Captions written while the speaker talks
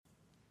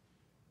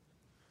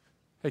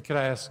Hey, could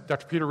I ask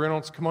Dr. Peter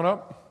Reynolds to come on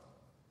up?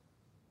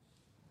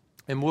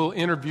 And we'll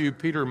interview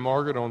Peter and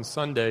Margaret on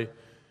Sunday,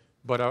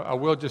 but I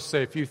will just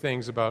say a few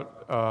things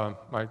about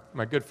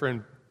my good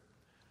friend,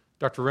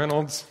 Dr.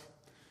 Reynolds,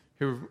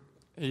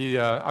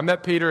 I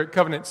met Peter at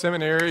Covenant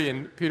Seminary,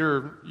 and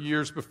Peter,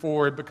 years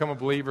before, had become a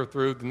believer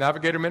through the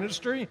Navigator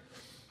Ministry,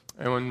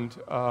 and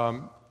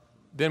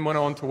then went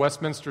on to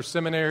Westminster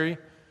Seminary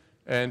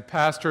and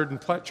pastored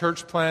and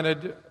church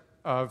planted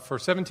for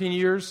 17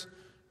 years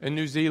in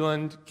New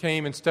Zealand,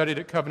 came and studied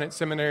at Covenant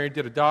Seminary,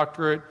 did a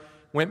doctorate,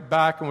 went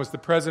back and was the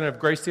president of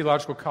Grace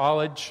Theological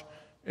College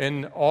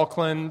in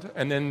Auckland,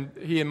 and then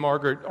he and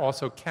Margaret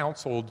also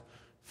counseled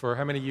for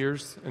how many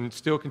years, and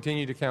still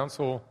continue to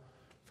counsel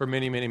for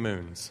many, many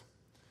moons.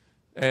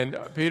 And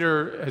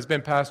Peter has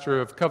been pastor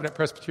of Covenant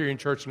Presbyterian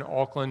Church in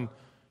Auckland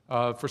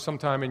for some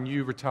time, and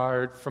you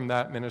retired from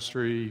that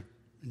ministry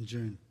in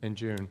June.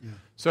 Yeah.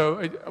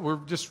 So we're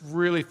just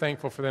really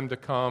thankful for them to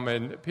come,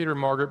 and Peter and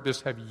Margaret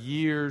just have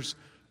years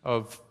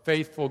of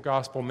faithful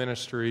gospel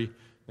ministry,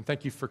 and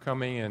thank you for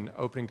coming and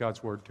opening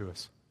God's Word to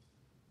us.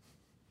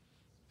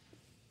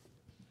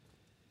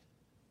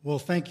 Well,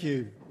 thank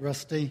you,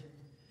 Rusty.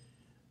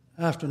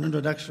 After an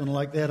introduction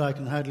like that, I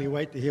can hardly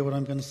wait to hear what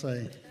I'm going to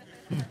say.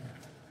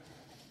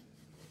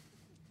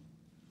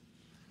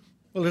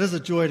 Well, it is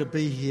a joy to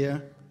be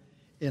here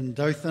in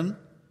Dothan,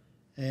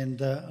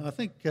 and I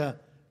think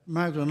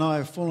Margaret and I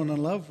have fallen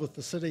in love with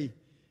the city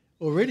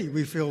already.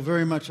 We feel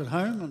very much at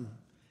home,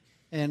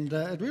 and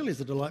it really is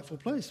a delightful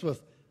place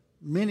with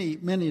many,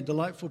 many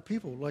delightful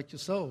people like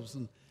yourselves,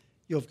 and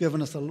you've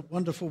given us a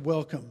wonderful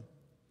welcome,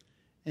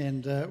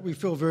 and we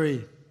feel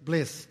very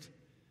blessed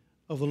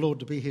of the Lord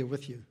to be here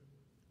with you.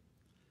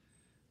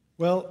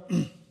 Well,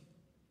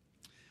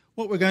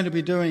 what we're going to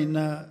be doing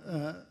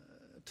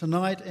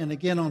tonight and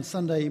again on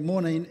Sunday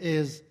morning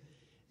is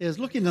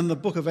looking in the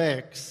book of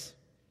Acts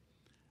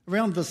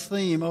around this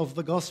theme of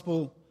the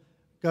gospel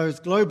goes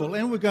global,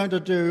 and we're going to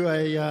do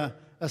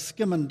a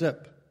skim and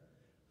dip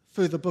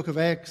through the book of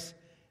Acts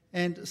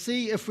and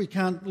see if we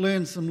can't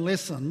learn some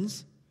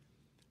lessons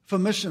for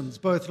missions,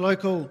 both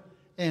local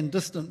and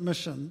distant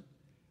mission,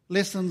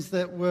 lessons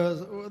that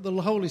were the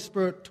Holy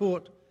Spirit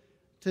taught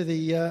to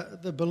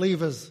the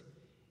believers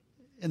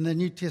in the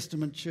New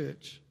Testament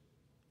church.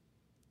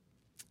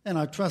 And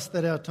I trust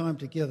that our time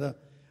together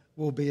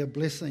will be a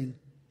blessing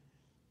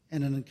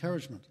and an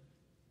encouragement.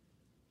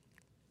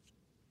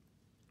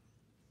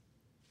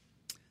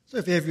 So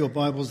if you have your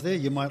Bibles there,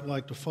 you might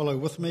like to follow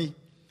with me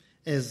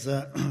as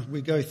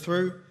we go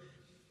through.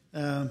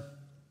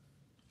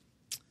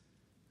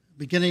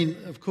 Beginning,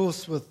 of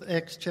course, with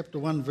Acts chapter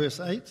 1, verse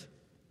 8,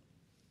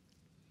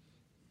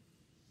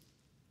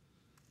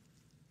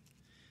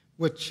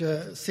 which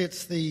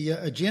sets the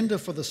agenda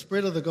for the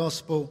spread of the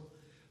gospel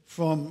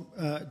from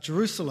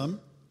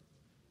Jerusalem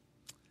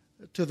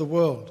to the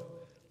world.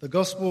 The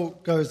gospel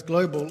goes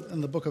global in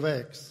the book of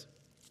Acts.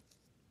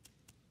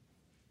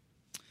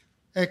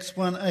 Acts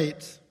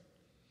 1:8.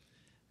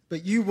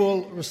 But you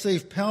will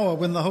receive power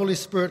when the Holy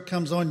Spirit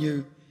comes on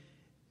you,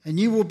 and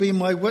you will be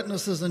my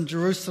witnesses in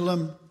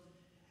Jerusalem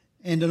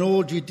and in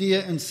all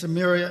Judea and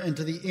Samaria and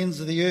to the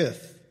ends of the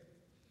earth.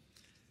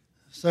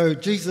 So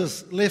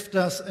Jesus left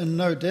us in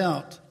no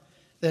doubt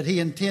that he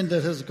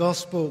intended his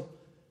gospel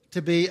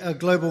to be a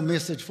global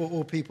message for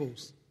all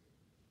peoples.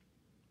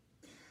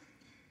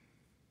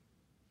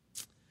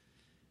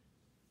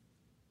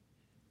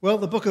 Well,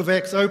 the book of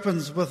Acts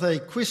opens with a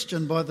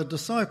question by the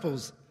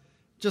disciples,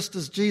 just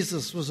as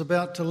Jesus was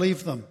about to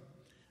leave them,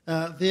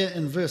 there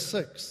in verse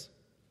 6.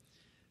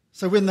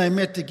 So when they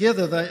met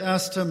together, they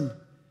asked him,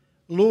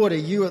 Lord, are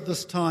you at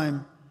this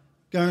time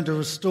going to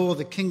restore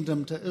the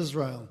kingdom to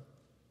Israel?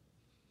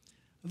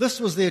 This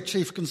was their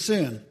chief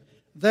concern.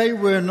 They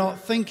were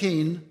not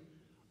thinking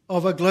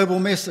of a global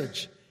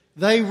message.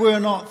 They were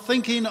not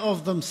thinking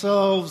of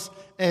themselves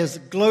as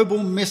global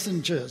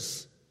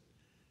messengers.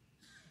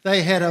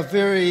 They had a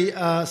very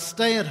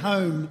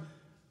stay-at-home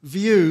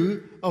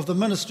view of the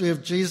ministry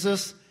of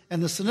Jesus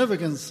and the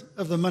significance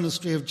of the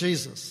ministry of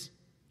Jesus.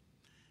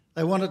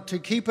 They wanted to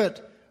keep it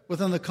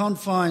within the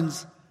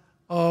confines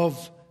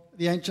of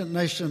the ancient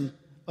nation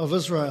of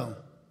Israel.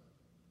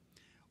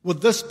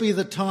 Would this be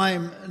the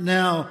time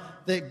now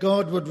that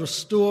God would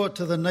restore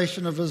to the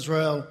nation of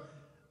Israel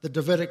the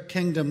Davidic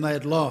kingdom they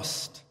had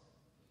lost?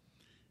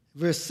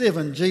 Verse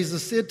 7,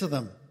 Jesus said to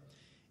them,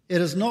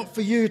 It is not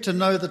for you to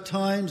know the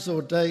times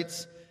or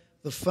dates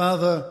the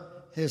Father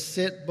has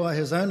set by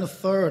his own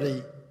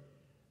authority,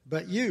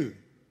 but you.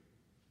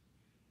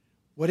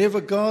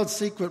 Whatever God's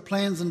secret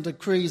plans and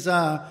decrees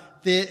are,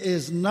 there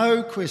is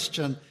no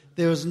question,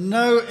 there is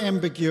no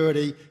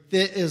ambiguity,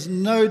 there is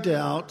no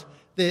doubt,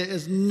 there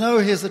is no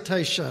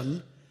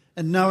hesitation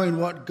in knowing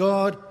what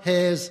God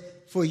has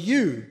for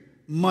you,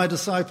 my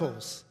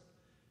disciples,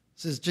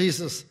 says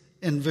Jesus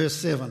in verse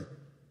 7.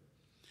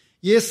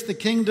 Yes, the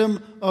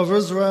kingdom of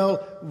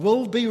Israel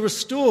will be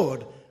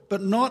restored,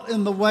 but not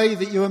in the way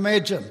that you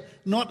imagine,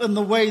 not in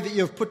the way that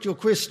you've put your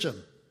question.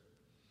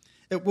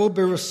 It will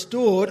be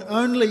restored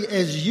only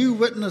as you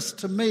witness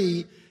to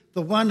me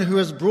the one who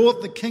has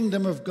brought the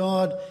kingdom of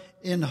God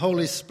in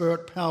Holy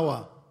Spirit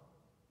power.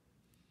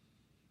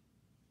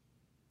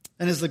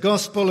 And as the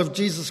gospel of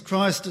Jesus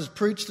Christ is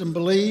preached and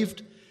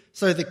believed,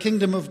 so the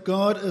kingdom of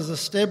God is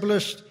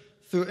established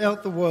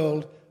throughout the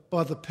world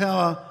by the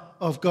power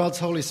of God's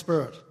Holy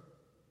Spirit.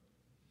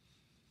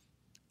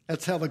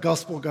 That's how the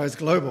gospel goes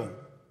global.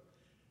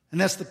 And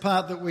that's the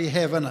part that we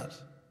have in it.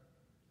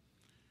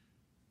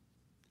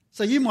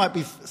 So you might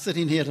be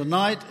sitting here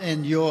tonight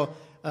and you're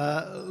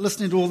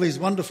listening to all these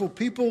wonderful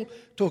people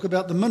talk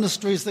about the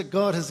ministries that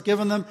God has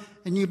given them,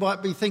 and you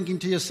might be thinking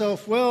to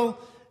yourself, well,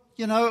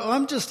 you know,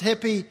 I'm just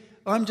happy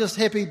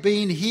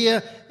being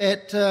here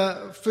at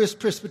First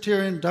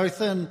Presbyterian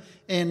Dothan,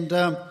 and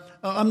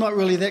I'm not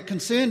really that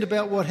concerned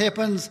about what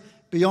happens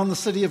beyond the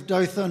city of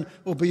Dothan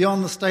or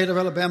beyond the state of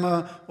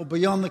Alabama or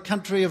beyond the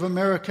country of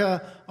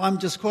America. I'm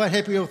just quite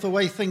happy with the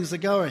way things are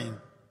going.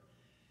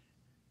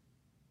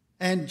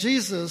 And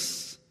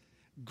Jesus,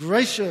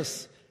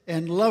 gracious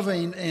and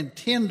loving and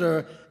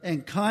tender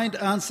and kind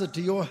answer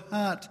to your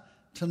heart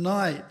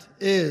tonight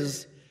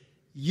is,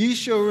 you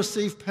shall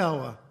receive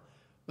power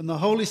when the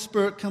Holy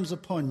Spirit comes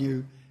upon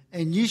you,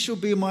 and you shall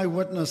be my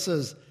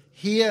witnesses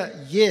here,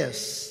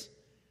 yes,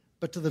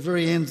 but to the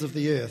very ends of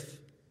the earth.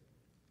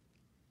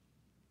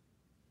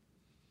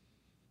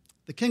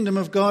 The kingdom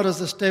of God is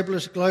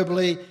established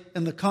globally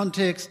in the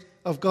context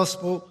of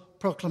gospel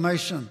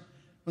proclamation,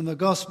 when the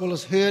gospel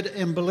is heard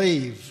and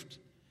believed.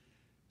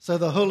 So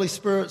the Holy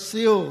Spirit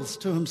seals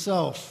to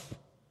himself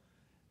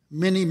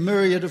many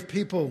myriad of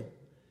people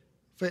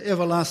for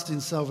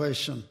everlasting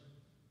salvation.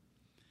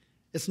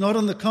 It's not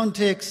in the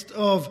context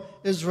of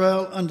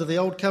Israel under the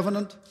Old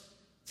Covenant.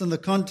 It's in the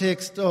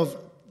context of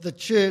the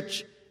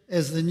church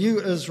as the new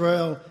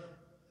Israel,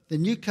 the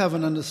new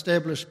covenant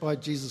established by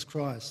Jesus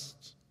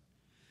Christ.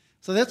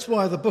 So that's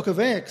why the book of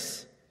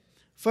Acts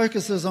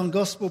focuses on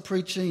gospel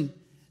preaching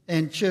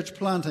and church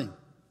planting.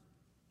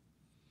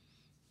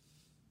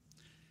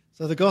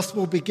 So the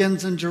gospel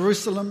begins in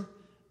Jerusalem,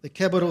 the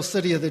capital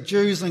city of the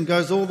Jews, and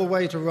goes all the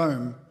way to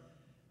Rome,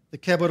 the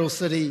capital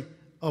city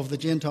of the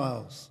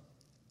Gentiles.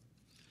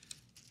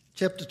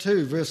 Chapter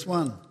 2, verse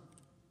 1.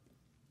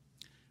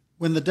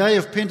 When the day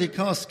of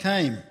Pentecost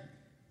came,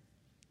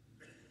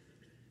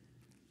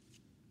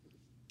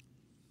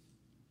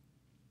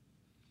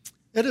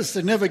 it is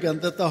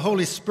significant that the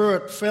Holy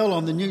Spirit fell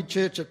on the new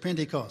church at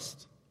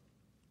Pentecost.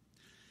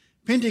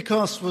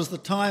 Pentecost was the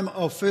time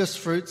of first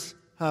fruits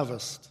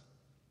harvest.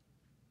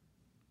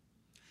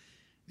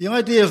 The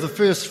idea of the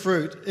first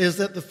fruit is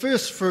that the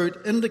first fruit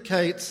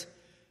indicates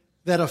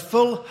that a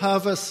full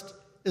harvest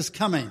is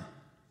coming.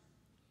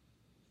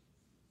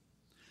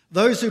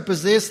 Those who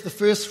possess the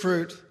first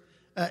fruit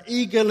are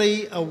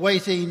eagerly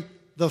awaiting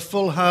the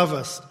full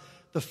harvest.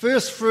 The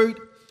first fruit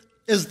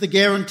is the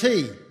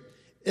guarantee.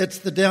 It's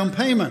the down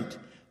payment.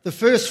 The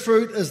first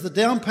fruit is the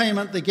down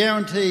payment, the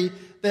guarantee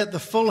that the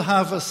full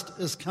harvest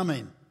is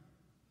coming.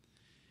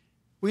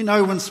 We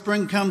know when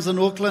spring comes in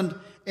Auckland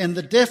and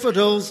the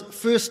daffodils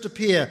first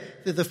appear.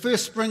 They're the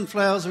first spring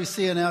flowers we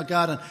see in our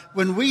garden.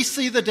 When we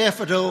see the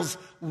daffodils,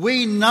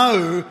 we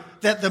know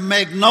that the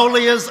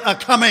magnolias are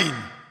coming.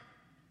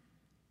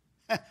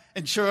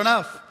 And sure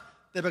enough,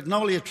 the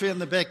magnolia tree in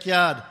the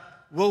backyard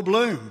will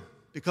bloom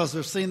because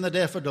we've seen the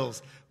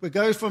daffodils. We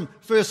go from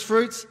first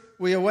fruits,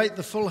 we await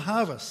the full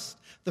harvest.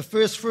 The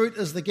first fruit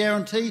is the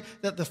guarantee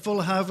that the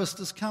full harvest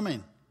is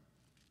coming.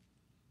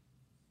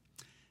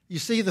 You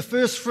see, the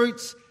first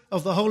fruits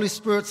of the Holy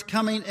Spirit's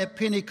coming at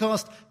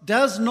Pentecost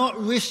does not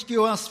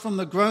rescue us from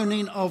the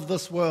groaning of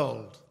this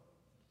world,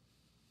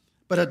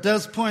 but it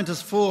does point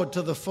us forward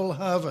to the full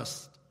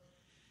harvest.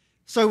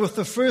 So with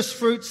the first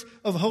fruits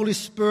of Holy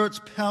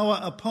Spirit's power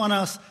upon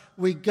us,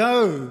 we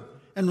go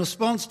in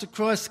response to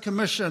Christ's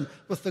commission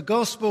with the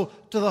gospel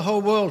to the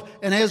whole world.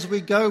 And as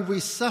we go,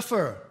 we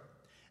suffer.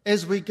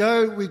 As we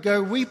go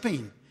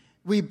weeping.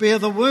 We bear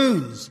the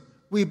wounds.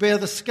 We bear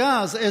the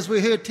scars, as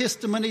we heard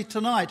testimony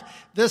tonight.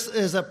 This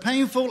is a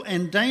painful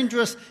and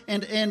dangerous,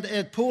 and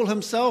Paul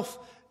himself,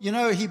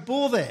 he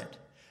bore that.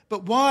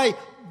 But why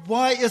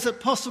is it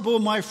possible,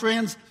 my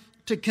friends,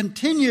 to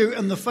continue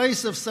in the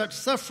face of such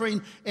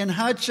suffering and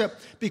hardship?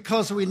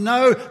 Because we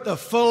know the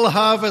full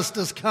harvest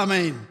is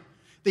coming.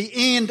 The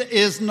end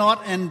is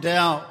not in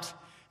doubt.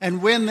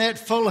 And when that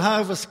full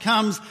harvest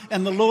comes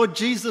and the Lord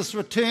Jesus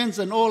returns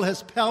in all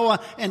his power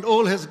and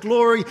all his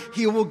glory,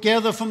 he will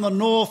gather from the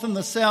north and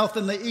the south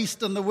and the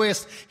east and the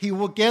west. He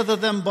will gather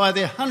them by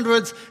their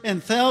hundreds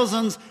and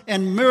thousands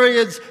and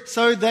myriads,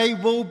 so they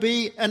will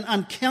be an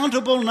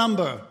uncountable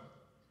number,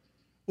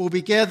 will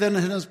be gathered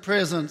in his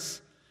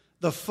presence,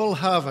 the full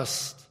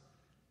harvest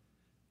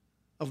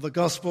of the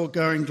gospel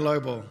going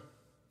global.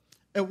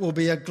 It will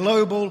be a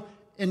global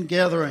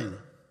ingathering.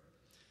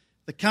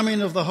 The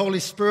coming of the Holy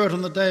Spirit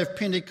on the day of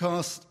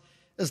Pentecost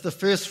is the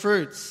first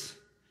fruits.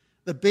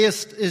 The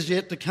best is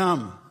yet to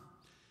come.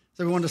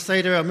 So we want to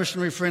say to our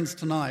missionary friends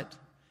tonight,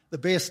 the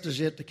best is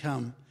yet to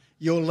come.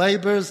 Your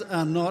labours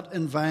are not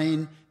in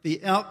vain.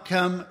 The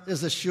outcome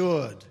is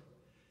assured.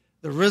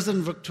 The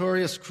risen,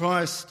 victorious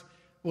Christ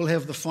will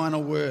have the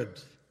final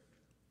word.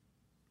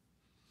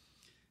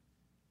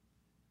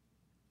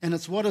 And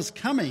it's what is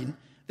coming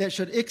that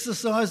should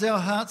exercise our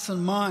hearts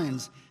and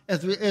minds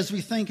as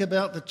we think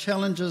about the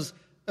challenges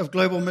of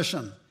global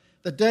mission.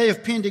 The day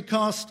of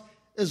Pentecost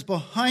is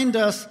behind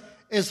us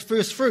as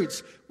first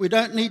fruits. We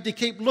don't need to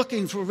keep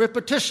looking for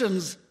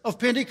repetitions of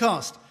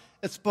Pentecost.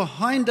 It's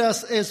behind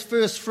us as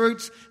first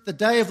fruits. The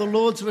day of the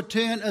Lord's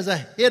return is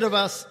ahead of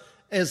us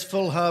as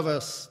full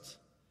harvest.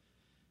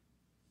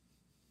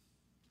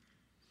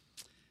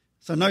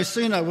 So no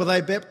sooner were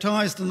they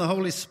baptized in the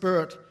Holy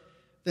Spirit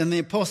than the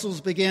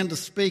apostles began to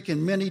speak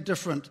in many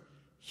different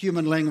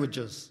human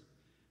languages,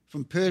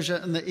 from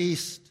Persia in the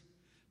east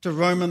to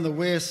Rome in the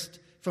west,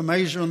 from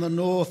Asia in the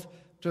north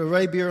to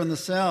Arabia in the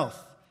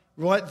south.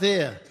 Right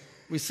there,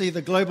 we see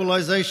the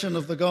globalization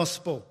of the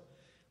gospel,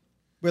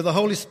 where the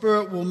Holy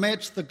Spirit will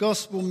match the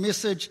gospel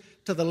message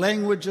to the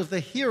language of the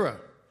hearer.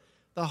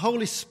 The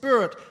Holy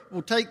Spirit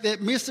will take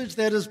that message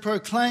that is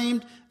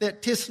proclaimed,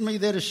 that testimony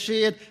that is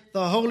shared.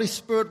 The Holy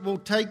Spirit will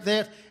take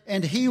that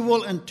and He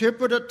will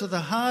interpret it to the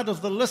heart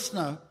of the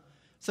listener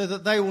so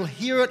that they will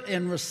hear it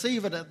and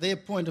receive it at their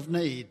point of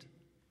need.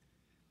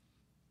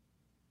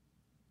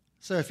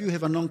 So if you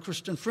have a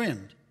non-Christian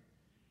friend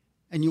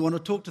and you want to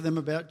talk to them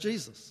about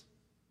Jesus,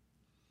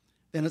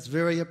 then it's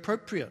very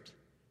appropriate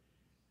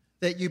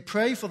that you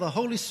pray for the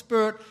Holy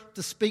Spirit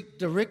to speak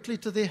directly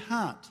to their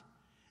heart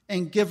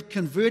and give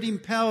converting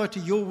power to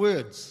your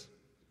words,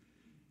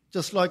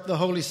 just like the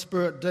Holy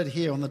Spirit did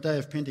here on the day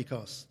of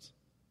Pentecost.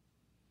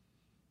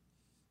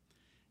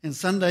 And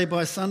Sunday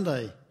by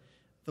Sunday,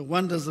 the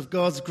wonders of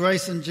God's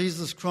grace in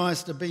Jesus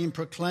Christ are being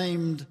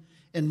proclaimed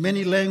in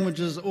many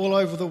languages all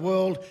over the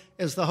world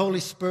as the Holy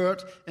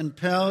Spirit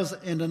empowers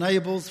and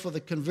enables for the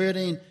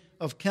converting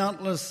of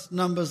countless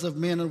numbers of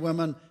men and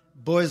women,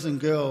 boys and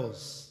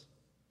girls.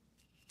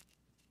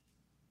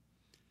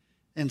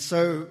 And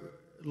so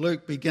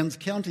Luke begins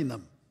counting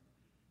them.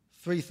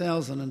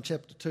 3,000 in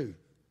chapter 2,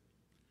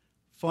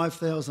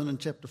 5,000 in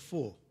chapter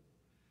 4. By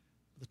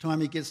the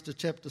time he gets to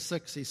chapter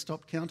 6, he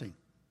stopped counting.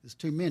 There's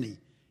too many.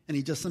 And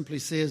he just simply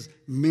says,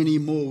 many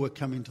more were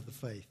coming to the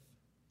faith.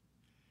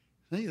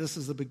 See, this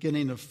is the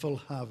beginning of full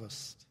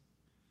harvest.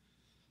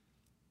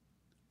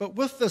 But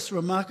with this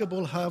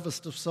remarkable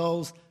harvest of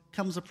souls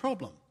comes a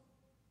problem.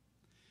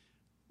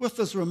 With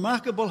this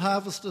remarkable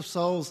harvest of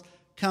souls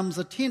comes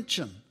a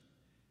tension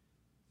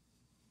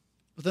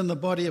within the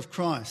body of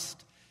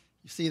Christ.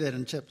 You see that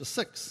in chapter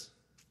 6,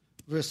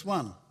 verse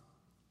 1.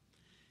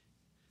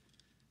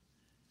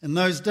 In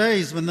those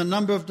days, when the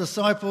number of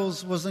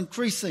disciples was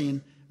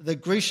increasing, the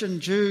Grecian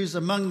Jews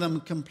among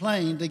them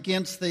complained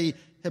against the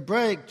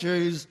Hebraic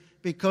Jews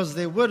because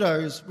their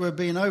widows were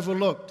being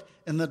overlooked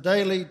in the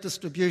daily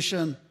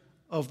distribution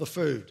of the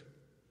food.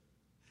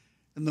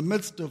 In the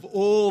midst of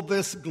all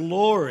this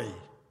glory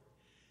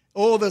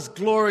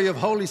of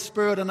Holy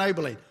Spirit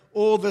enabling,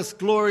 all this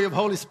glory of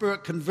Holy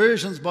Spirit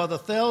conversions by the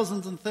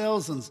thousands and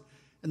thousands,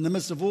 in the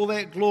midst of all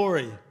that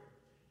glory,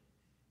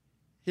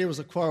 here was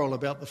a quarrel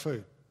about the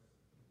food.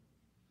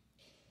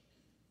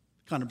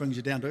 Kind of brings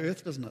you down to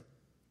earth, doesn't it?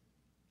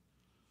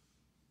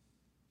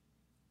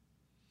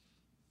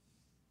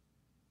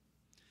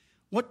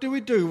 What do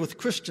we do with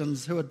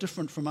Christians who are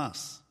different from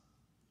us?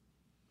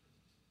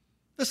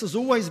 This has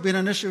always been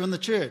an issue in the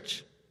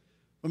church,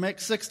 from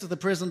Acts 6 to the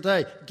present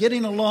day,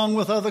 getting along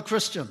with other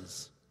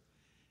Christians.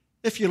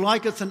 If you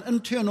like, it's an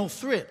internal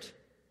threat.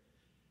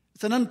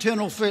 It's an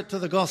internal threat to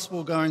the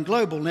gospel going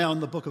global. Now in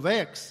the book of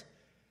Acts,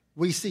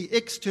 we see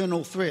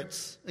external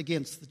threats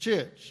against the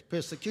church,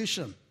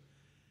 persecution.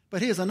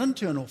 But here's an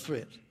internal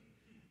threat,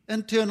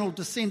 internal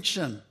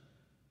dissension.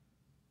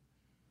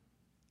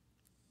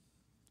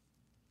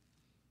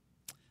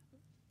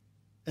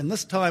 And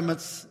this time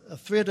it's a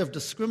threat of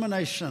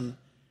discrimination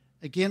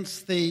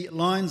against the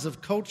lines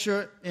of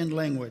culture and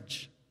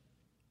language.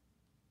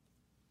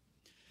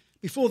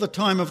 Before the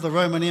time of the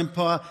Roman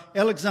Empire,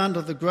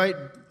 Alexander the Great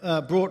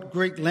brought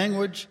Greek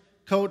language,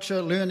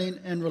 culture, learning,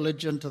 and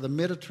religion to the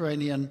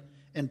Mediterranean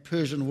and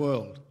Persian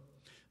world,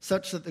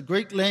 such that the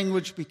Greek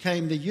language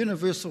became the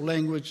universal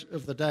language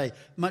of the day,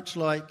 much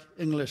like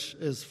English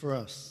is for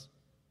us.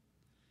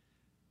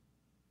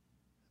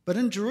 But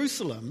in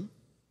Jerusalem,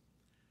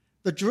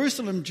 the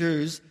Jerusalem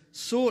Jews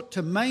sought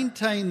to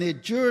maintain their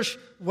Jewish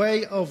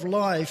way of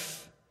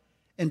life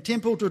and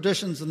temple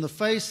traditions in the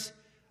face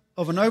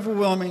of an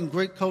overwhelming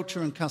Greek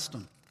culture and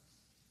custom.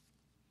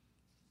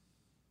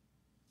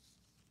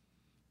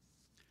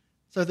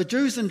 So the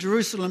Jews in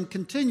Jerusalem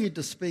continued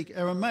to speak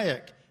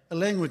Aramaic, a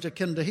language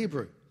akin to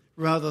Hebrew,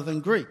 rather than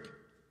Greek.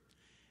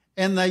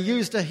 And they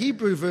used a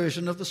Hebrew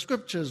version of the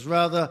Scriptures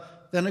rather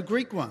than a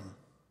Greek one.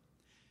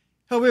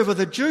 However,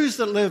 the Jews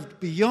that lived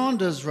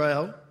beyond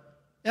Israel,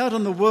 out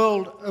in the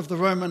world of the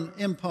Roman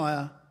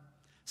Empire,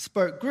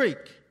 spoke Greek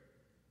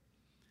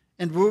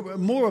and were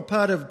more a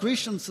part of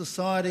Grecian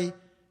society,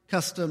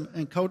 custom,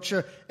 and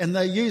culture, and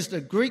they used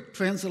a Greek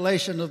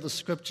translation of the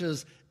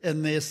Scriptures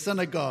in their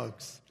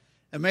synagogues.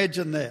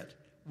 Imagine that.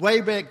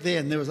 Way back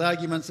then, there was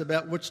arguments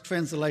about which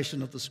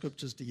translation of the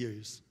Scriptures to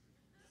use.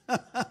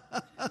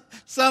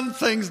 Some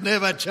things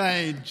never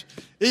change.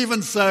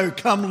 Even so,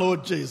 come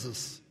Lord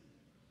Jesus.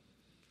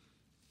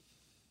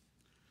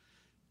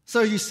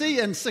 So you see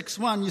in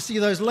 6:1, you see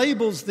those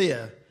labels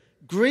there,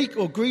 Greek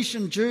or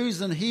Grecian Jews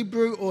and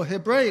Hebrew or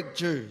Hebraic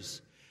Jews.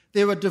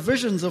 There were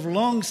divisions of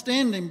long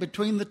standing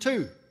between the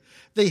two.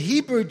 The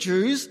Hebrew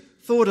Jews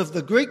thought of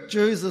the Greek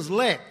Jews as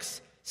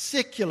lax,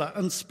 secular,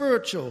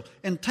 unspiritual,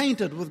 and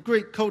tainted with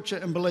Greek culture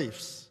and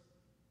beliefs.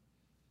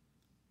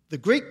 The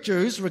Greek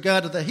Jews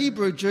regarded the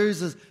Hebrew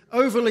Jews as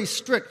overly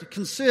strict,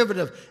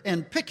 conservative,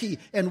 and picky,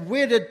 and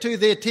wedded to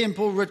their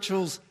temple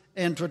rituals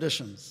and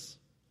traditions.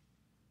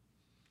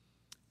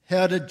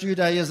 How did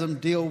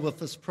Judaism deal with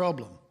this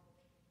problem?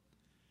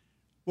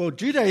 Well,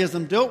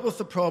 Judaism dealt with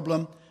the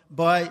problem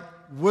by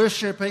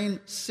worshipping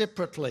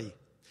separately,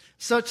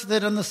 such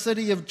that in the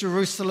city of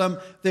Jerusalem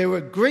there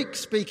were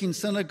Greek-speaking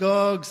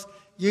synagogues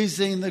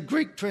using the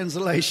Greek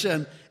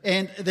translation,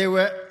 and there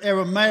were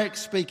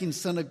Aramaic-speaking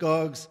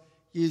synagogues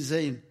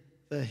using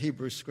the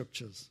Hebrew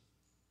scriptures.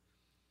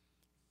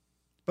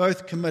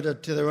 Both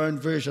committed to their own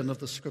version of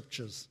the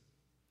scriptures.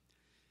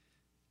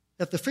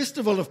 At the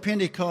festival of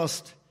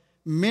Pentecost,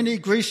 many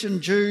Grecian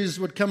Jews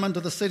would come into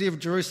the city of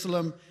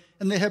Jerusalem,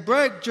 and the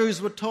Hebraic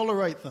Jews would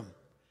tolerate them,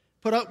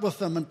 put up with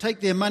them, and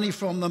take their money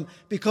from them,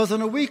 because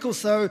in a week or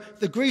so,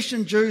 the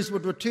Grecian Jews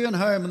would return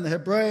home and the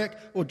Hebraic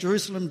or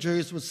Jerusalem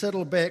Jews would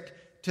settle back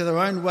to their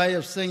own way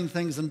of seeing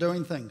things and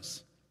doing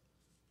things.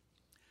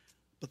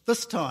 But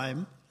this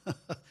time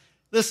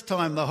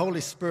the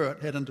Holy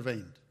Spirit had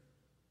intervened.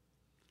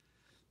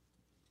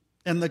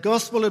 And the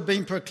gospel had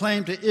been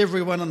proclaimed to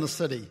everyone in the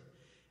city.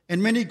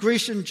 And many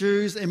Grecian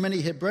Jews and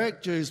many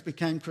Hebraic Jews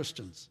became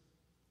Christians.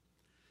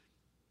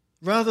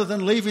 Rather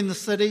than leaving the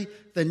city,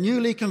 the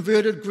newly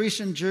converted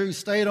Grecian Jews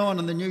stayed on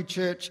in the new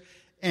church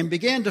and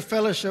began to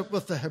fellowship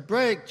with the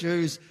Hebraic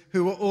Jews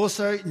who were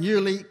also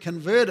newly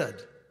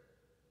converted.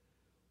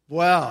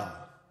 Wow.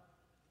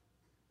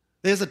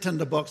 There's a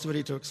tinderbox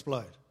ready to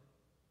explode.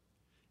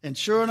 And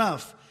sure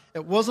enough,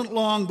 it wasn't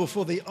long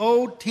before the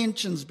old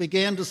tensions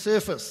began to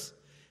surface.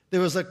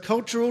 There was a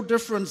cultural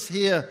difference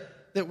here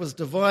that was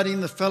dividing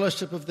the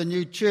fellowship of the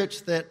new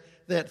church, that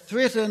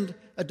threatened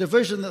a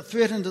division that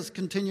threatened its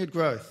continued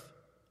growth.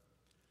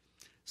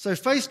 So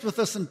faced with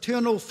this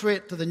internal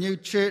threat to the new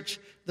church,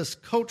 this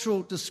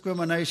cultural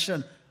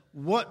discrimination,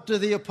 what do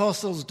the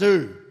apostles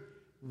do?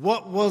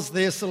 What was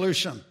their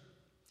solution?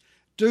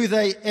 Do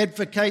they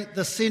advocate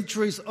the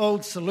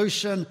centuries-old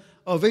solution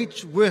of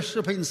each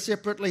worshipping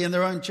separately in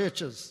their own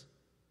churches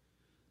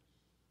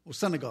or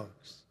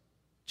synagogues,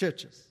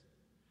 churches?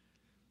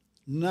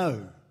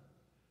 No.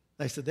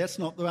 They said that's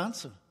not the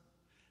answer.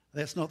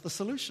 That's not the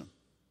solution.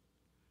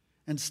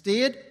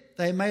 Instead,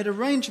 they made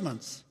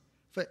arrangements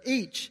for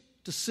each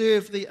to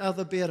serve the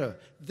other better.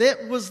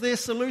 That was their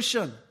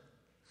solution,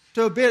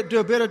 to do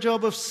a better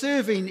job of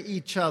serving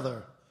each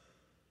other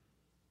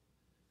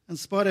in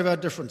spite of our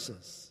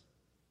differences.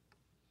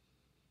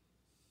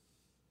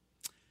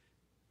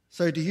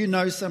 So do you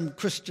know some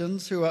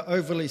Christians who are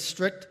overly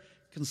strict,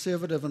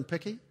 conservative, and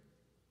picky?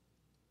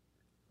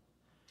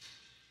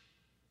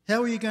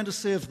 How are you going to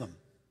serve them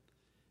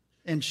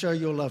and show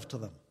your love to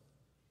them?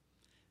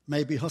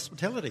 Maybe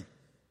hospitality.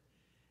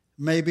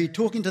 Maybe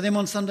talking to them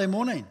on Sunday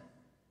morning.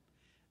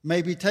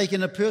 Maybe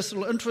taking a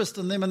personal interest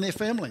in them and their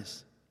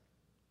families.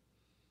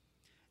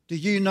 Do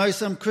you know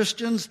some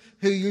Christians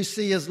who you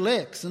see as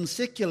lax and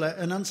secular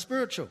and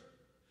unspiritual?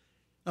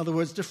 In other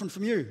words, different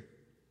from you.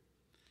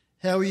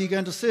 How are you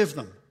going to serve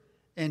them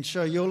and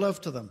show your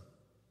love to them?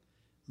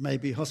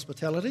 Maybe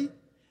hospitality.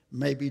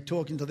 Maybe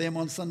talking to them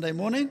on Sunday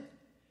morning.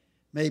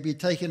 Maybe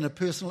taking a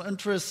personal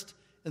interest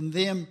in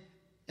them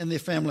and their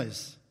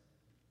families.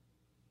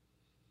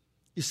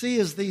 You see,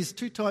 as these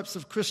two types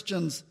of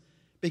Christians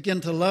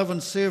begin to love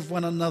and serve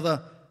one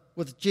another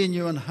with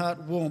genuine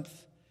heart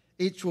warmth,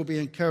 each will be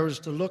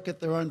encouraged to look at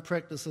their own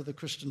practice of the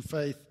Christian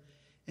faith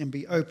and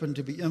be open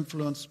to be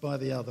influenced by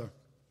the other.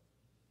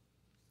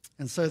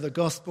 And so the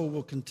gospel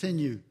will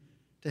continue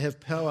to have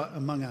power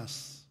among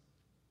us.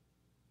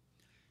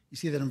 You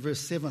see that in verse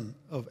 7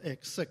 of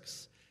Acts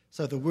 6.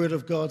 So the word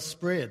of God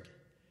spread.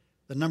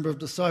 The number of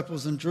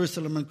disciples in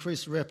Jerusalem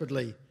increased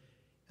rapidly,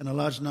 and a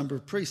large number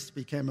of priests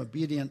became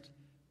obedient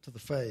to the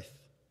faith.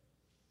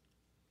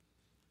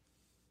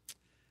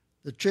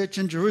 The church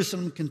in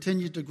Jerusalem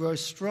continued to grow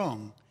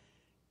strong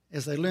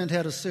as they learned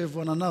how to serve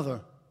one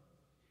another,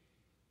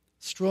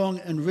 strong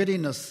in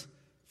readiness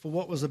for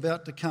what was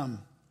about to come.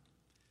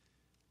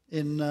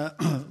 In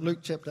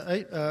Acts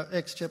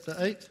chapter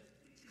 8,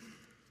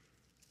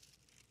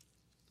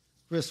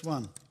 verse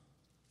 1.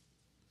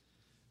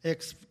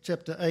 Acts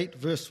chapter 8,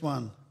 verse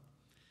 1.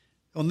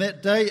 On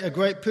that day, a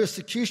great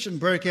persecution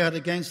broke out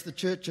against the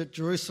church at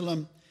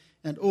Jerusalem,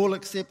 and all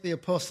except the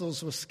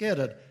apostles were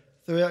scattered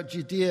throughout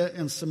Judea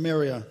and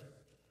Samaria.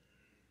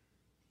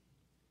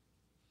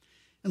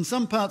 In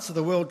some parts of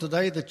the world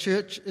today, the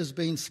church is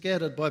being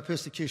scattered by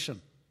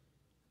persecution,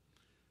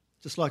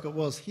 just like it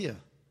was here.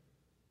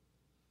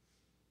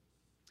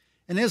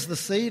 And as the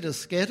seed is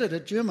scattered,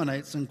 it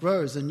germinates and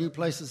grows in new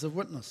places of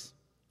witness.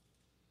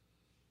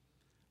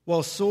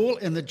 While Saul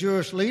and the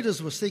Jewish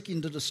leaders were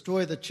seeking to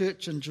destroy the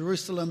church in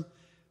Jerusalem,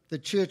 the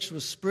church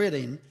was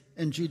spreading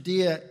in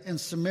Judea and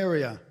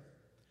Samaria.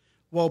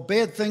 while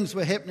bad things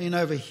were happening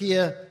over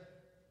here,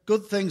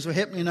 good things were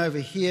happening over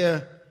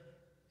here,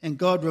 and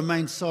God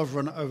remained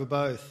sovereign over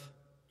both.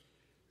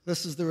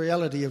 This is the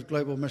reality of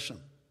global mission.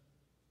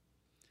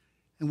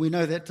 And we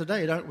know that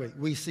today, don't we?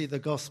 We see the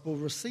gospel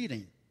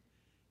receding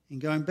and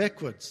going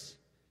backwards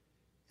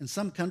in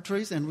some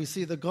countries, and we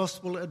see the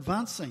gospel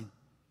advancing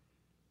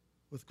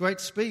with great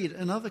speed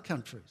in other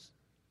countries.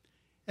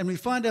 And we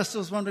find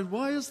ourselves wondering,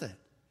 why is that?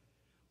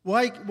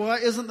 Why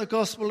isn't the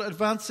gospel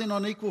advancing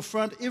on equal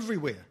front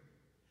everywhere?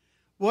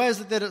 Why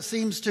is it that it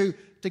seems to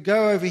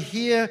go over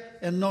here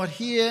and not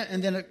here,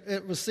 and then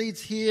it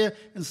recedes here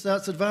and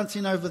starts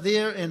advancing over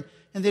there, and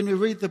then we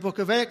read the book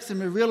of Acts and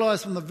we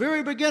realize from the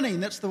very beginning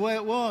that's the way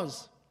it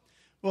was.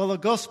 While the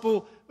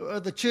gospel,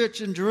 the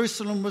church in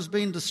Jerusalem was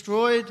being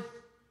destroyed,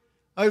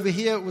 over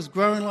here it was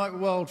growing like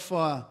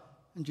wildfire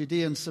in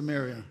Judea and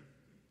Samaria.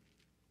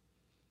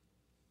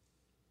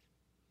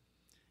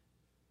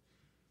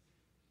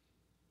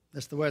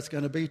 That's the way it's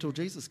going to be till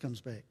Jesus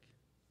comes back.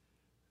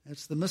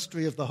 That's the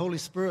mystery of the Holy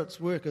Spirit's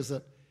work, as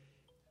it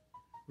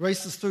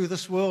races through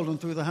this world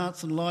and through the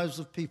hearts and lives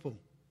of people.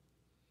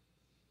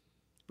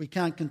 We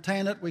can't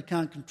contain it, we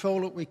can't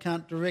control it, we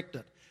can't direct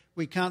it.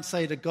 We can't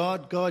say to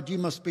God, God, you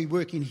must be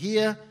working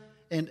here,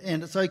 and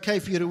it's okay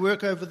for you to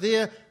work over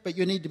there, but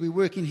you need to be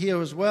working here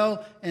as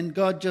well. And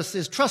God just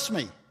says, trust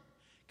me.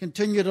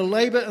 Continue to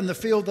labor in the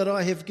field that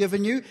I have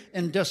given you,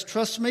 and just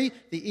trust me.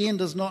 The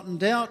end is not in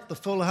doubt. The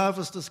full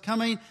harvest is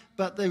coming,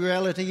 but the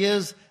reality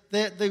is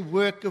that the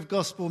work of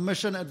gospel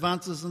mission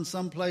advances in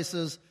some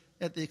places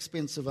at the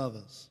expense of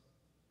others.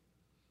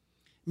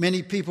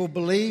 Many people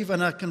believe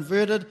and are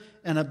converted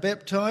and are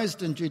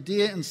baptized in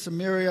Judea and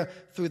Samaria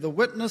through the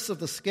witness of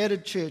the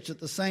scattered church at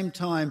the same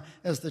time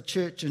as the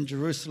church in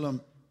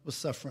Jerusalem was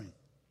suffering.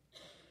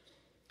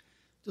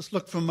 Just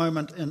look for a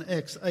moment in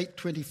Acts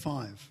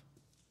 8:25.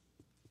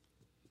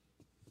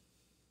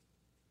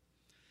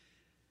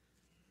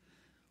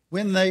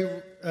 When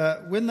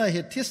they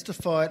had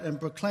testified and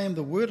proclaimed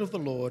the word of the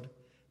Lord,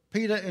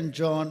 Peter and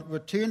John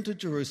returned to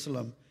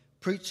Jerusalem,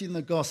 preaching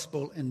the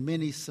gospel in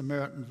many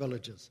Samaritan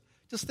villages.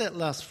 Just that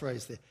last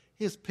phrase there.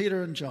 Here's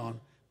Peter and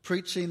John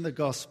preaching the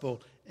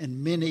gospel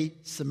in many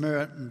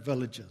Samaritan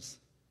villages.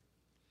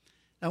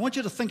 Now, I want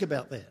you to think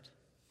about that.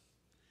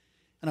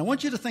 And I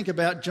want you to think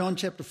about John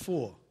chapter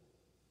 4.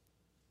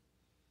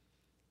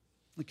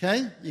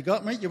 Okay, you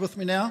got me? You're with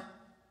me now?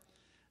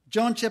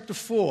 John chapter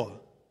 4.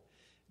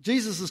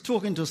 Jesus is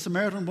talking to a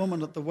Samaritan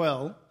woman at the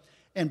well,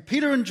 and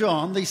Peter and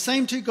John, these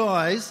same two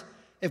guys,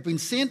 have been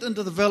sent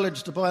into the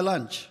village to buy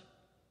lunch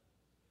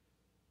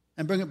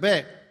and bring it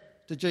back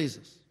to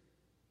Jesus.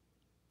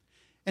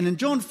 And in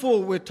John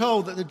 4, we're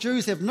told that the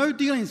Jews have no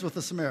dealings with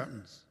the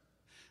Samaritans.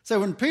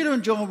 So when Peter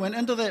and John went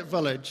into that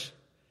village,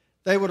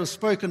 they would have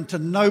spoken to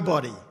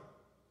nobody.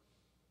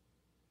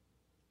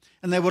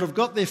 And they would have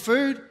got their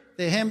food,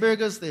 their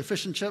hamburgers, their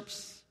fish and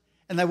chips,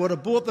 and they would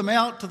have brought them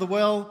out to the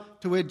well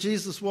to where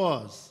Jesus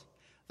was.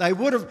 They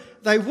wouldn't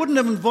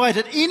have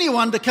invited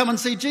anyone to come and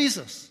see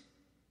Jesus.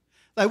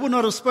 They would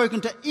not have spoken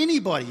to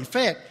anybody. In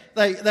fact,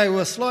 they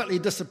were slightly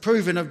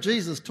disapproving of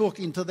Jesus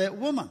talking to that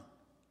woman.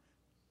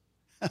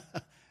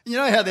 You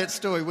know how that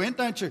story went,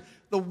 don't you?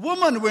 The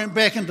woman went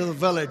back into the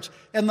village,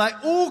 and they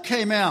all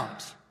came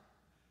out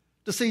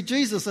to see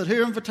Jesus at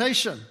her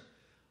invitation,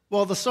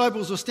 while the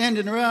disciples were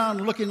standing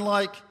around looking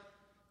like,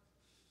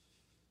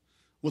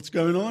 what's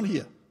going on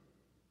here?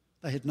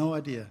 They had no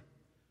idea.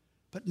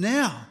 But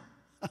now,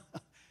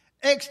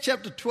 Acts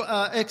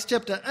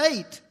chapter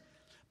 8,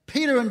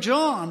 Peter and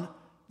John,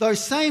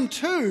 those same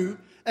two,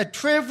 are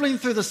traveling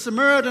through the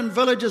Samaritan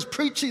villages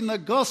preaching the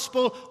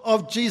gospel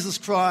of Jesus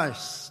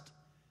Christ.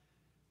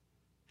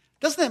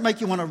 Doesn't that make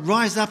you want to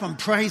rise up and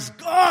praise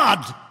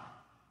God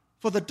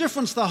for the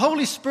difference the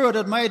Holy Spirit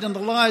had made in the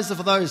lives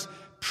of those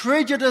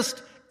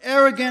prejudiced,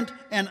 arrogant,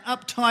 and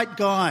uptight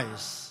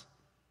guys?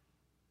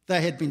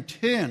 They had been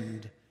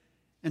turned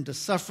into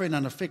suffering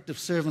and effective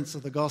servants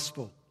of the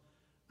gospel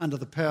under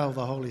the power of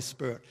the Holy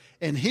Spirit.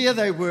 And here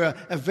they were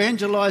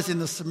evangelizing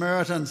the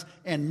Samaritans,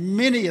 and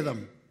many of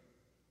them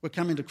were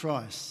coming to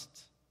Christ.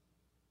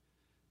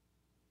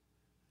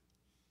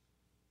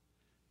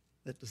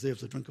 That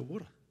deserves a drink of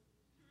water.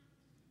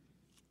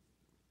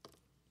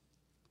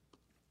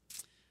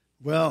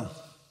 Well,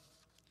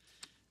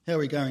 how are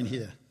we going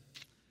here?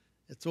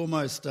 It's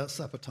almost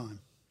supper time.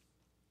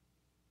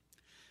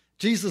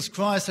 Jesus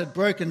Christ had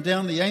broken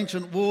down the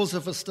ancient walls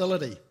of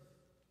hostility.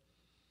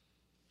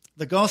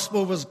 The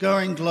gospel was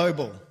going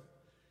global.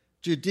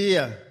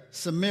 Judea,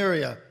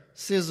 Samaria,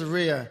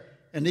 Caesarea,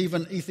 and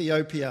even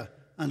Ethiopia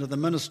under the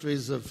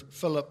ministries of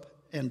Philip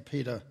and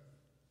Peter.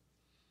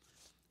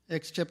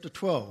 Acts chapter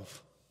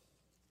 12.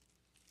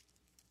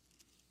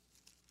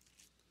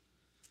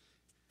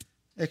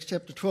 Acts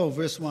chapter 12,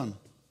 verse 1.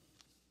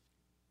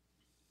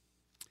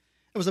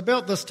 It was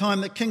about this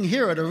time that King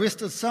Herod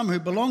arrested some who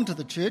belonged to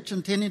the church,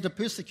 intending to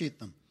persecute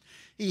them.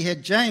 He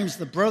had James,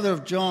 the brother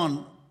of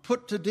John,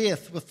 put to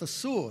death with the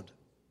sword.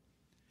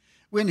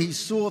 When he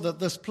saw that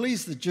this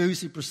pleased the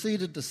Jews, he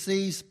proceeded to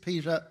seize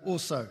Peter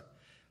also.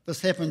 This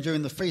happened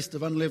during the feast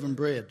of unleavened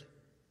bread.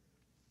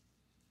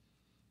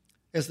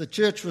 As the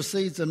church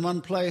recedes in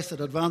one place,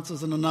 it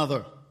advances in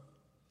another.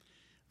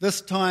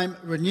 This time,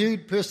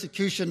 renewed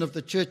persecution of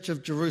the church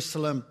of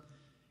Jerusalem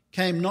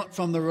came not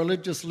from the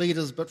religious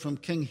leaders, but from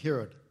King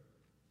Herod.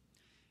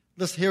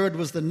 This Herod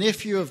was the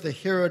nephew of the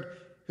Herod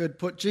who had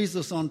put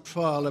Jesus on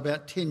trial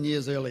about 10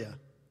 years earlier.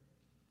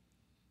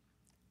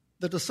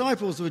 The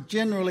disciples were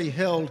generally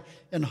held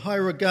in high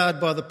regard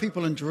by the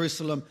people in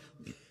Jerusalem,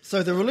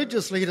 so the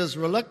religious leaders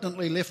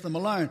reluctantly left them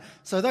alone.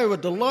 So they were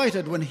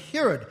delighted when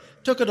Herod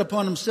took it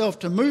upon himself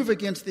to move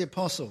against the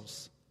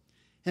apostles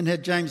and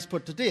had James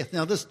put to death.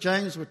 Now this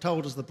James, we're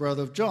told, is the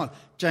brother of John.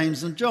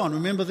 James and John,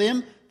 remember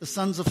them? The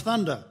sons of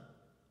thunder.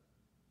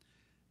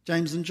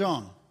 James and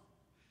John.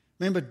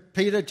 Remember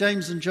Peter,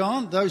 James and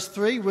John? Those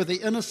three were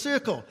the inner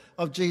circle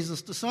of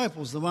Jesus'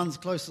 disciples, the ones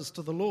closest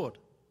to the Lord.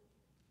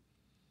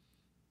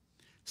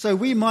 So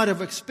we might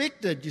have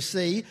expected, you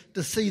see,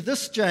 to see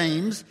this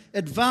James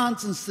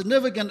advance in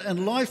significant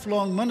and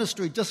lifelong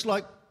ministry just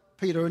like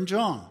Peter and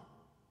John.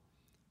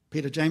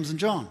 Peter, James and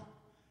John.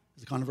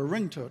 There's kind of a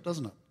ring to it,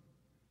 doesn't it?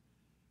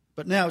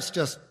 But now it's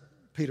just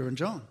Peter and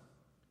John.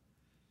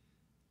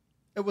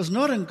 It was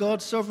not in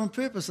God's sovereign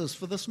purposes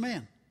for this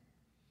man.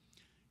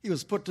 He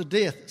was put to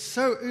death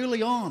so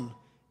early on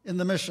in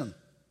the mission.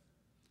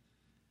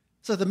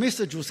 So the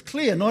message was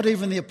clear. Not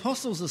even the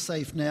apostles are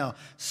safe now.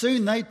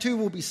 Soon they too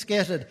will be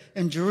scattered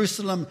and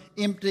Jerusalem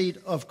emptied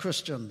of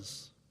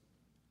Christians.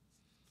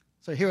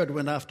 So Herod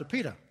went after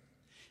Peter,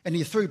 and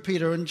he threw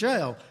Peter in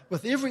jail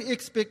with every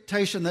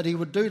expectation that he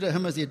would do to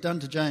him as he had done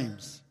to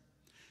James.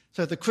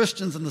 So the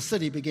Christians in the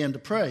city began to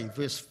pray.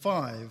 Verse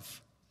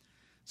 5.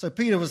 So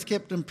Peter was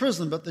kept in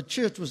prison, but the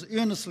church was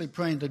earnestly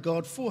praying to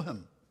God for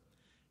him.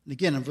 And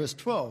again in verse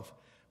 12.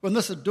 When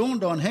this had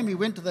dawned on him, he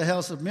went to the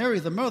house of Mary,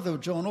 the mother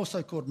of John,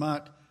 also called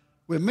Mark,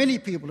 where many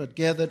people had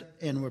gathered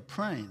and were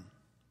praying.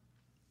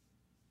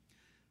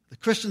 The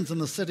Christians in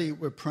the city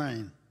were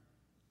praying.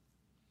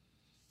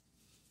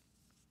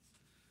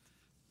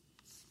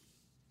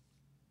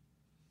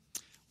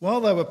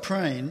 While they were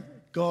praying,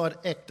 God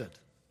acted.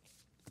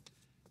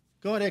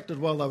 God acted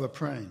while they were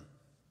praying.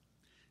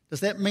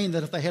 Does that mean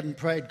that if they hadn't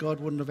prayed, God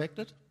wouldn't have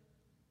acted?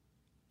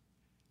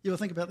 You ever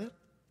think about that?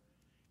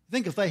 I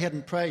think if they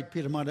hadn't prayed,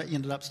 Peter might have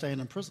ended up staying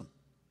in prison.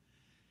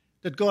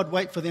 Did God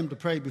wait for them to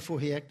pray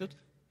before he acted?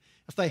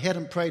 If they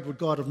hadn't prayed, would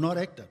God have not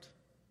acted?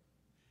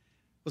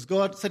 Was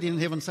God sitting in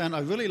heaven saying,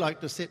 I'd really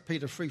like to set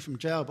Peter free from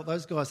jail, but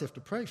those guys have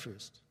to pray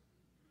first?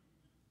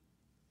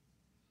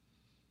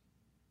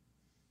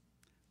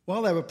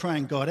 While they were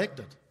praying, God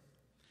acted.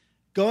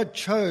 God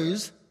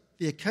chose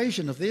the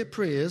occasion of their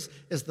prayers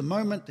as the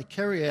moment to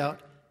carry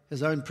out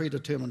his own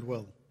predetermined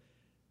will.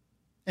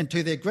 And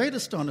to their great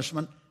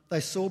astonishment, they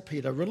saw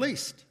Peter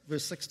released.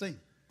 Verse 16.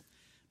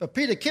 But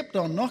Peter kept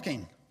on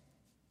knocking.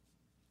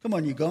 Come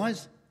on, you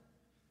guys.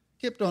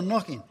 Kept on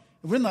knocking.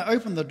 And when they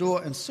opened the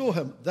door and saw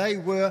him, they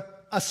were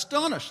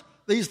astonished.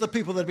 These are the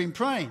people that had been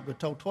praying. We're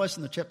told twice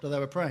in the chapter they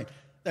were praying.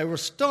 They were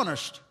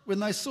astonished when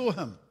they saw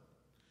him.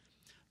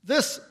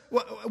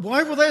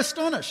 Why were they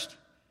astonished?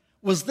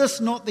 Was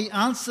this not the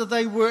answer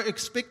they were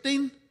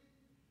expecting?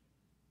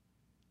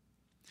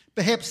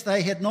 Perhaps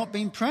they had not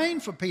been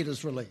praying for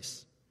Peter's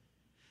release.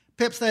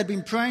 Perhaps they had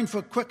been praying for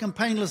a quick and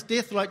painless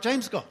death like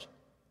James got.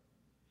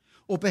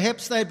 Or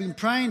perhaps they had been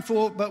praying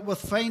but with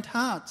faint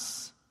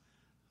hearts.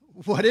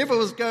 Whatever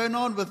was going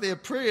on with their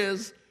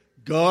prayers,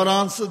 God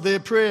answered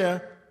their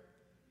prayer.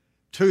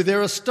 To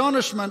their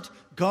astonishment,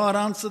 God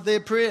answered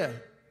their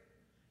prayer.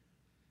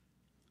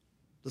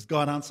 Does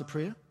God answer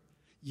prayer?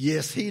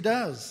 Yes, he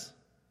does.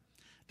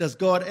 Does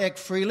God act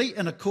freely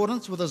in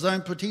accordance with his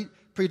own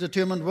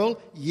predetermined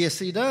will? Yes,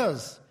 he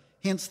does.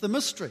 Hence the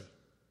mystery.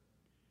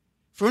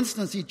 For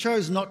instance, he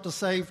chose not to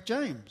save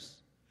James.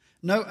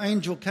 No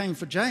angel came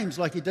for James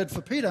like he did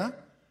for Peter.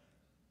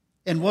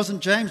 And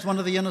wasn't James one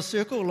of the inner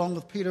circle along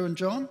with Peter and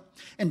John?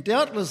 And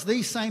doubtless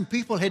these same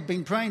people had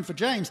been praying for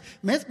James.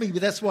 Maybe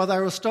that's why they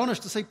were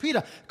astonished to see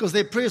Peter, because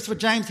their prayers for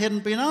James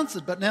hadn't been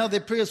answered. But now their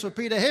prayers for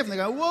Peter have. And they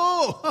go,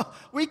 whoa,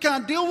 we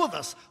can't deal with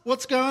this.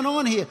 What's going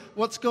on here?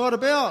 What's God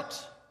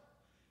about?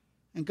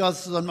 And God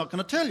says, I'm not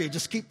going to tell you.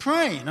 Just keep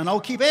praying and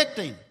I'll keep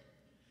acting.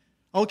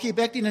 I'll keep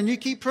acting and you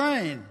keep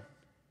praying.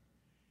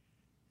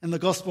 And the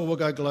gospel will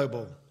go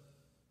global.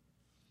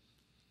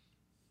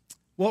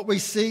 What we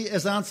see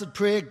as answered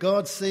prayer,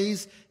 God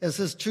sees as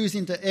his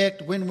choosing to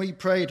act when we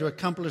pray to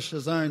accomplish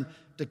his own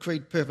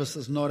decreed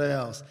purposes, not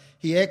ours.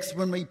 He acts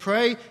when we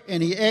pray,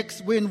 and he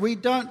acts when we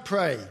don't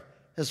pray.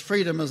 His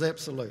freedom is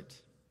absolute.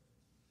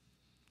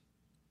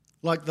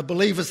 Like the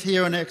believers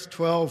here in Acts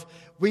 12,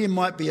 we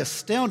might be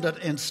astounded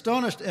and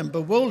astonished and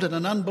bewildered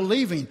and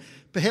unbelieving,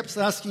 perhaps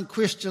asking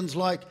questions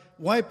like,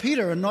 why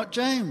Peter and not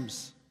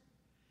James?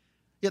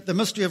 Yet the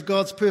mystery of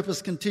God's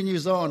purpose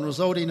continues on,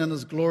 resulting in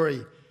his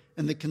glory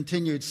and the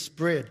continued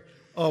spread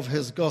of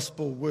his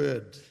gospel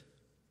word.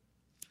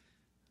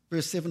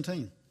 Verse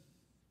 17.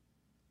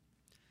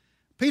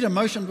 Peter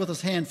motioned with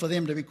his hand for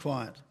them to be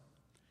quiet.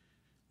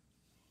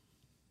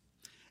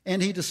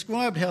 And he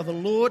described how the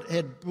Lord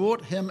had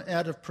brought him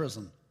out of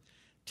prison.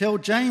 Tell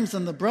James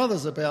and the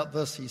brothers about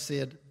this, he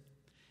said.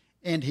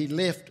 and he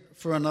left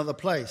for another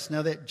place.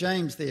 Now that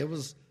James there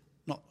was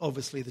not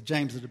obviously the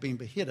James that had been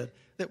beheaded.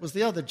 That was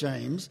the other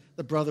James,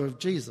 the brother of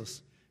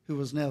Jesus, who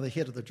was now the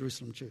head of the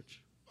Jerusalem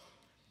church.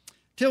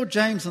 Tell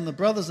James and the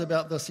brothers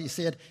about this, he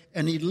said,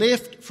 and he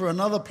left for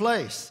another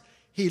place.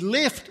 He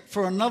left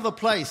for another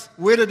place.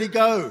 Where did he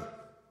go?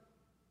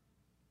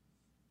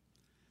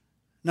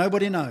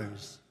 Nobody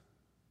knows.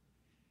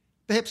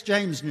 Perhaps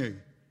James knew.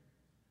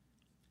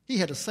 He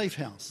had a safe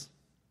house,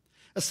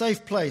 a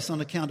safe place on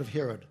account of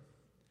Herod.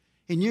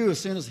 He knew as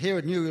soon as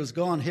Herod knew he was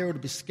gone, Herod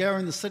would be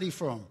scouring the city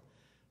for him.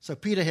 So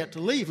Peter had to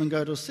leave and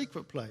go to a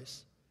secret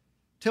place.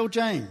 Tell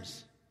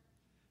James.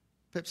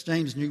 Perhaps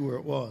James knew where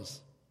it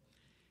was.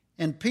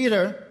 And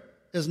Peter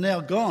is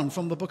now gone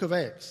from the book of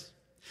Acts.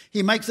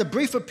 He makes a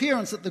brief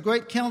appearance at the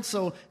Great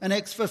Council in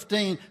Acts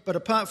 15, but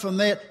apart from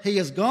that, he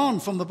is gone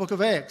from the book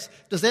of Acts.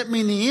 Does that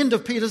mean the end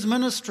of Peter's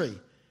ministry?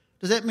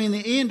 Does that mean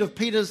the end of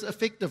Peter's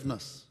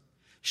effectiveness?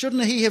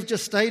 Shouldn't he have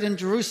just stayed in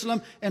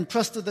Jerusalem and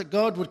trusted that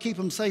God would keep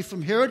him safe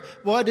from Herod?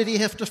 Why did he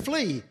have to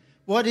flee?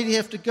 Why did he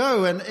have to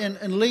go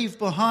and leave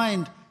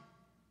behind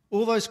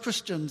all those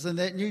Christians and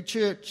that new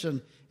church?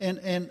 And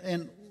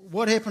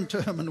what happened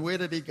to him and where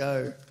did he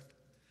go?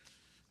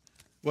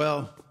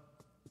 Well,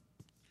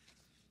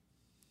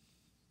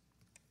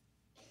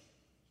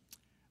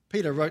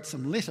 Peter wrote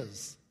some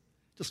letters,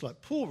 just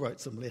like Paul wrote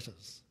some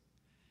letters.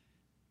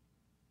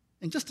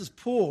 And just as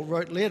Paul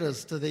wrote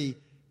letters to the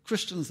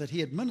Christians that he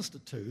had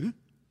ministered to,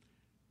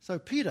 so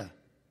Peter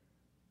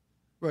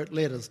wrote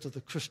letters to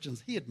the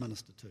Christians he had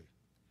ministered to.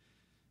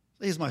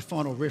 So here's my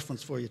final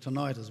reference for you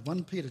tonight is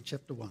 1 Peter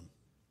chapter 1.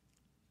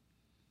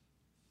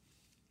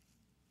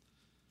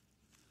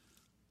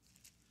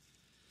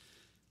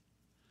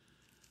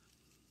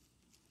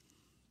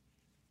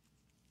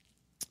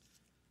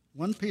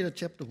 (1 Peter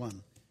chapter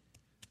 1).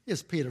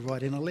 Here's Peter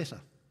writing a letter,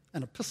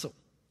 an epistle.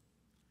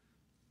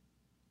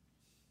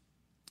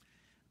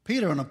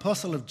 Peter, an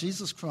apostle of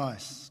Jesus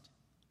Christ,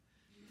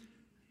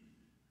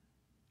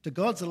 to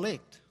God's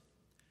elect,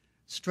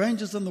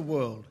 strangers in the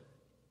world,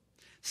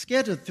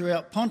 scattered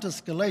throughout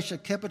Pontus, Galatia,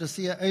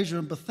 Cappadocia, Asia,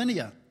 and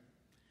Bithynia,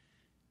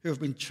 who have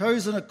been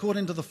chosen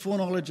according to the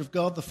foreknowledge of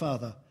God the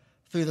Father,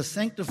 through the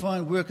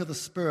sanctifying work of the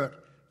Spirit,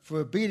 for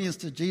obedience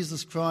to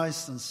Jesus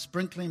Christ and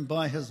sprinkling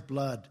by his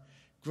blood.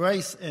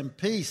 Grace and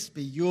peace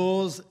be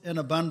yours in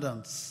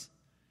abundance.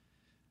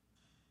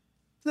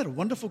 Isn't that a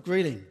wonderful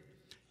greeting?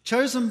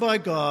 Chosen by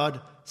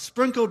God,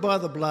 sprinkled by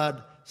the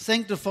blood,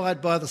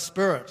 sanctified by the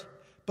Spirit.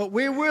 But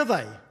where were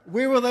they?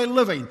 Where were they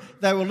living?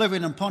 They were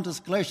living in Pontus,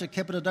 Galatia,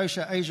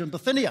 Cappadocia, Asia, and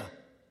Bithynia.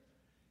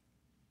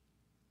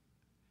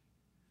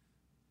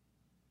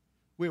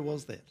 Where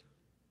was that?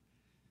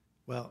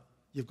 Well,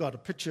 you've got a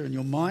picture in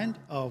your mind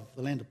of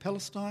the land of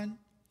Palestine,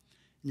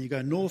 and you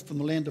go north from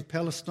the land of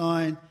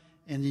Palestine,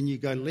 and then you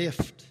go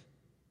left.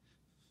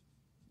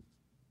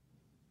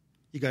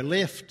 You go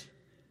left,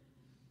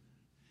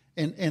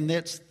 and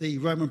that's the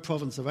Roman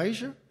province of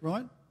Asia,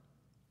 right?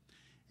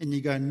 And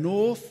you go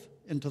north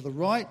and to the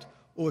right,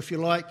 or if you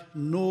like,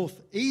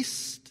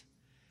 northeast,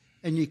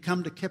 and you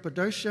come to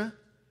Cappadocia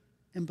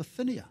and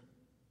Bithynia.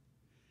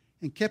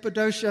 And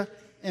Cappadocia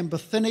and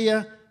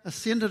Bithynia are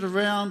centered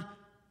around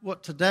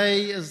what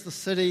today is the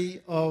city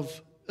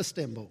of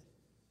Istanbul,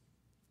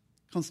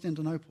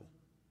 Constantinople,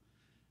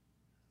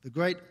 the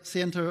great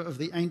center of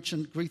the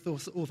ancient Greek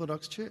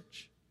Orthodox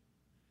Church,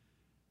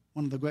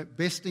 one of the great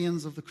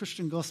bastions of the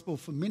Christian gospel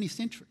for many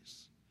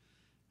centuries,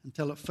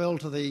 until it fell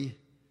to the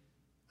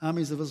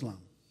armies of Islam.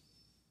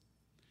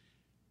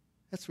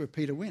 That's where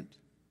Peter went.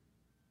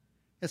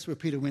 That's where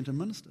Peter went and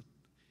ministered.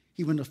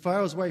 He went as far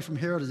away from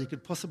Herod as he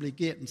could possibly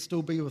get and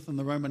still be within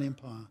the Roman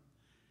Empire.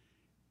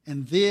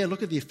 And there,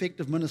 look at the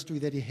effective ministry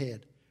that he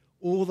had.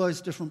 All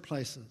those different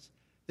places.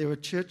 There were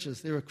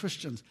churches, there were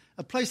Christians.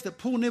 A place that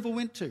Paul never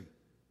went to.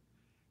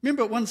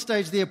 Remember at one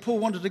stage there, Paul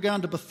wanted to go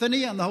into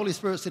Bithynia and the Holy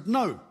Spirit said,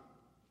 no.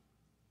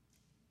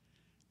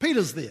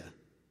 Peter's there.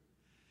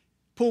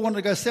 Paul wanted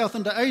to go south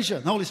into Asia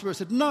and the Holy Spirit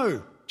said,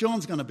 no,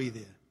 John's going to be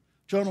there.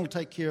 John will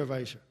take care of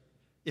Asia.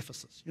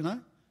 Ephesus,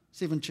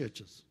 7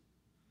 churches.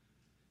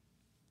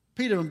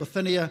 Peter in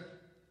Bithynia,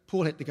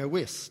 Paul had to go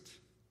west.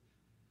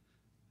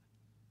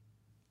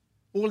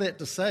 All that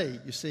to say,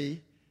 you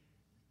see,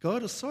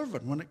 God is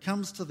sovereign when it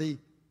comes to the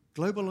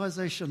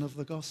globalization of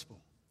the gospel.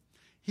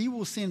 He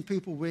will send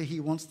people where he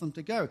wants them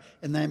to go,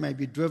 and they may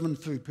be driven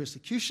through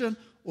persecution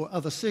or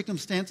other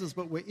circumstances,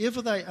 but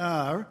wherever they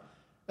are,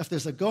 if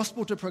there's a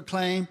gospel to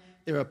proclaim,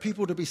 there are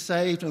people to be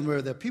saved, and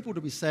where there are people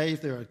to be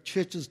saved, there are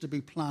churches to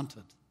be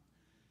planted.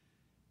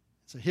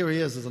 So here he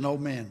is as an old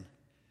man,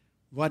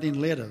 writing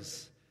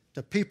letters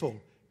to people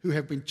who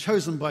have been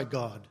chosen by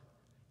God,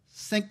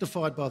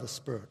 sanctified by the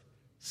Spirit,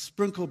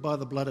 sprinkled by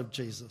the blood of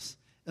Jesus,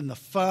 in the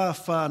far,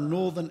 far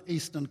northern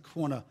eastern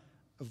corner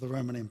of the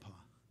Roman Empire.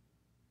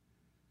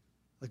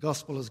 The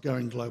gospel is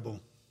going global.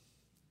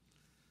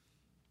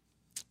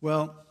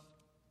 Well,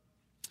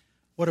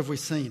 what have we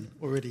seen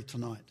already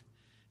tonight?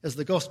 As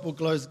the gospel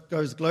goes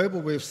global,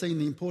 we've seen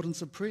the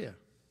importance of prayer.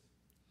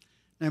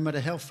 No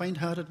matter how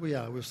faint-hearted we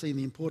are, we've seen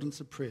the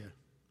importance of prayer.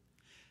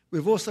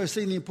 We've also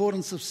seen the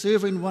importance of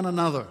serving one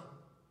another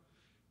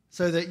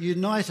so that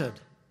united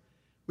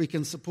we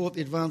can support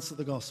the advance of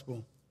the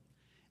gospel.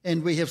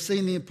 And we have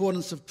seen the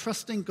importance of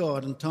trusting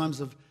God in times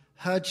of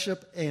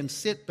hardship and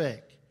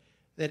setback,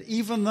 that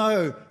even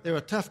though there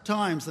are tough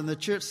times and the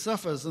church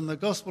suffers and the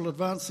gospel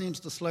advance seems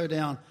to slow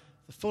down,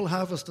 the full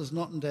harvest is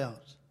not in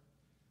doubt.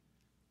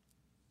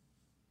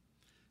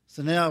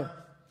 So now,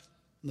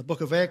 in the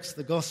book of Acts,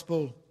 the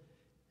gospel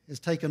has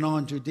taken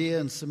on Judea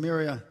and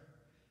Samaria.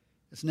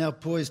 It's now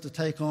poised to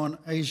take on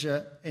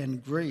Asia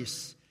and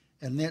Greece,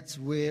 and that's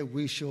where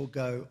we shall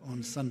go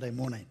on Sunday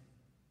morning.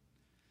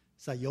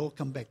 So you all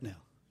come back now.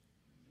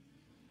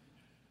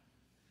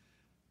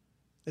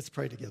 Let's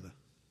pray together.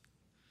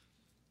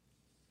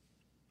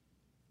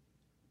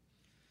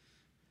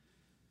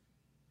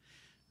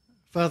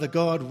 Father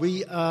God,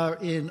 we are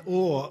in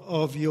awe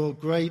of your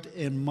great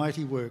and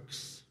mighty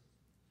works.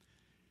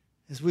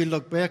 As we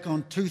look back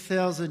on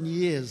 2,000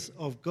 years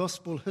of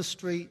gospel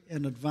history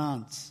and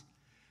advance,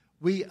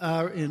 we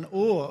are in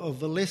awe of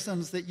the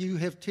lessons that you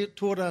have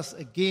taught us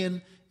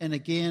again and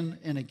again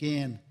and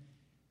again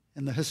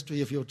in the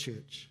history of your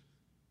church.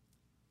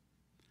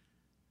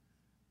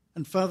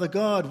 And Father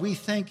God, we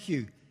thank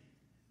you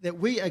that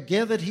we are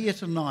gathered here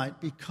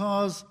tonight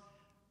because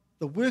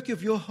the work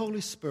of your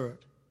Holy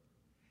Spirit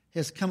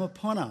has come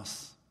upon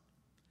us.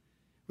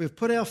 We've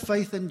put our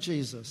faith in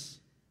Jesus.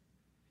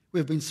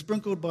 We've been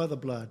sprinkled by the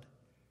blood,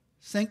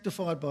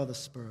 sanctified by the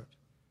Spirit,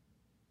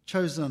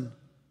 chosen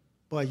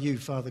by you,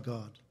 Father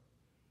God.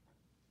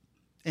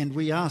 And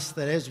we ask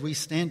that as we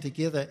stand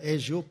together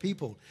as your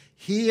people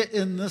here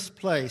in this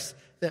place,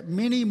 that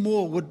many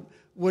more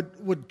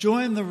would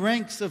join the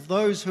ranks of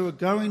those who are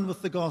going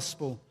with the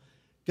gospel,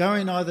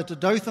 going either to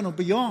Dothan or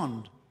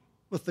beyond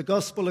with the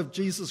gospel of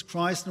Jesus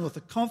Christ and with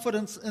the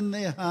confidence in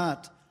their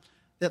heart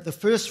that the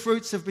first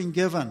fruits have been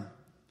given,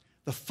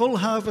 the full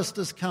harvest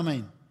is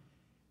coming,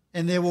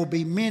 and there will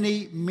be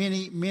many,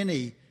 many,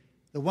 many,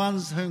 the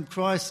ones whom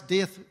Christ's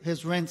death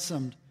has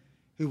ransomed,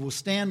 who will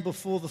stand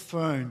before the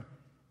throne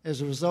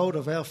as a result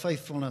of our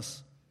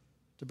faithfulness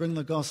to bring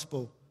the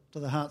gospel to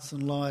the hearts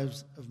and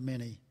lives of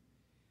many.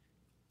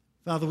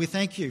 Father, we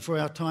thank you for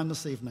our time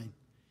this evening.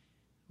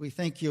 We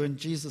thank you in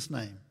Jesus'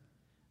 name.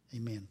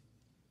 Amen.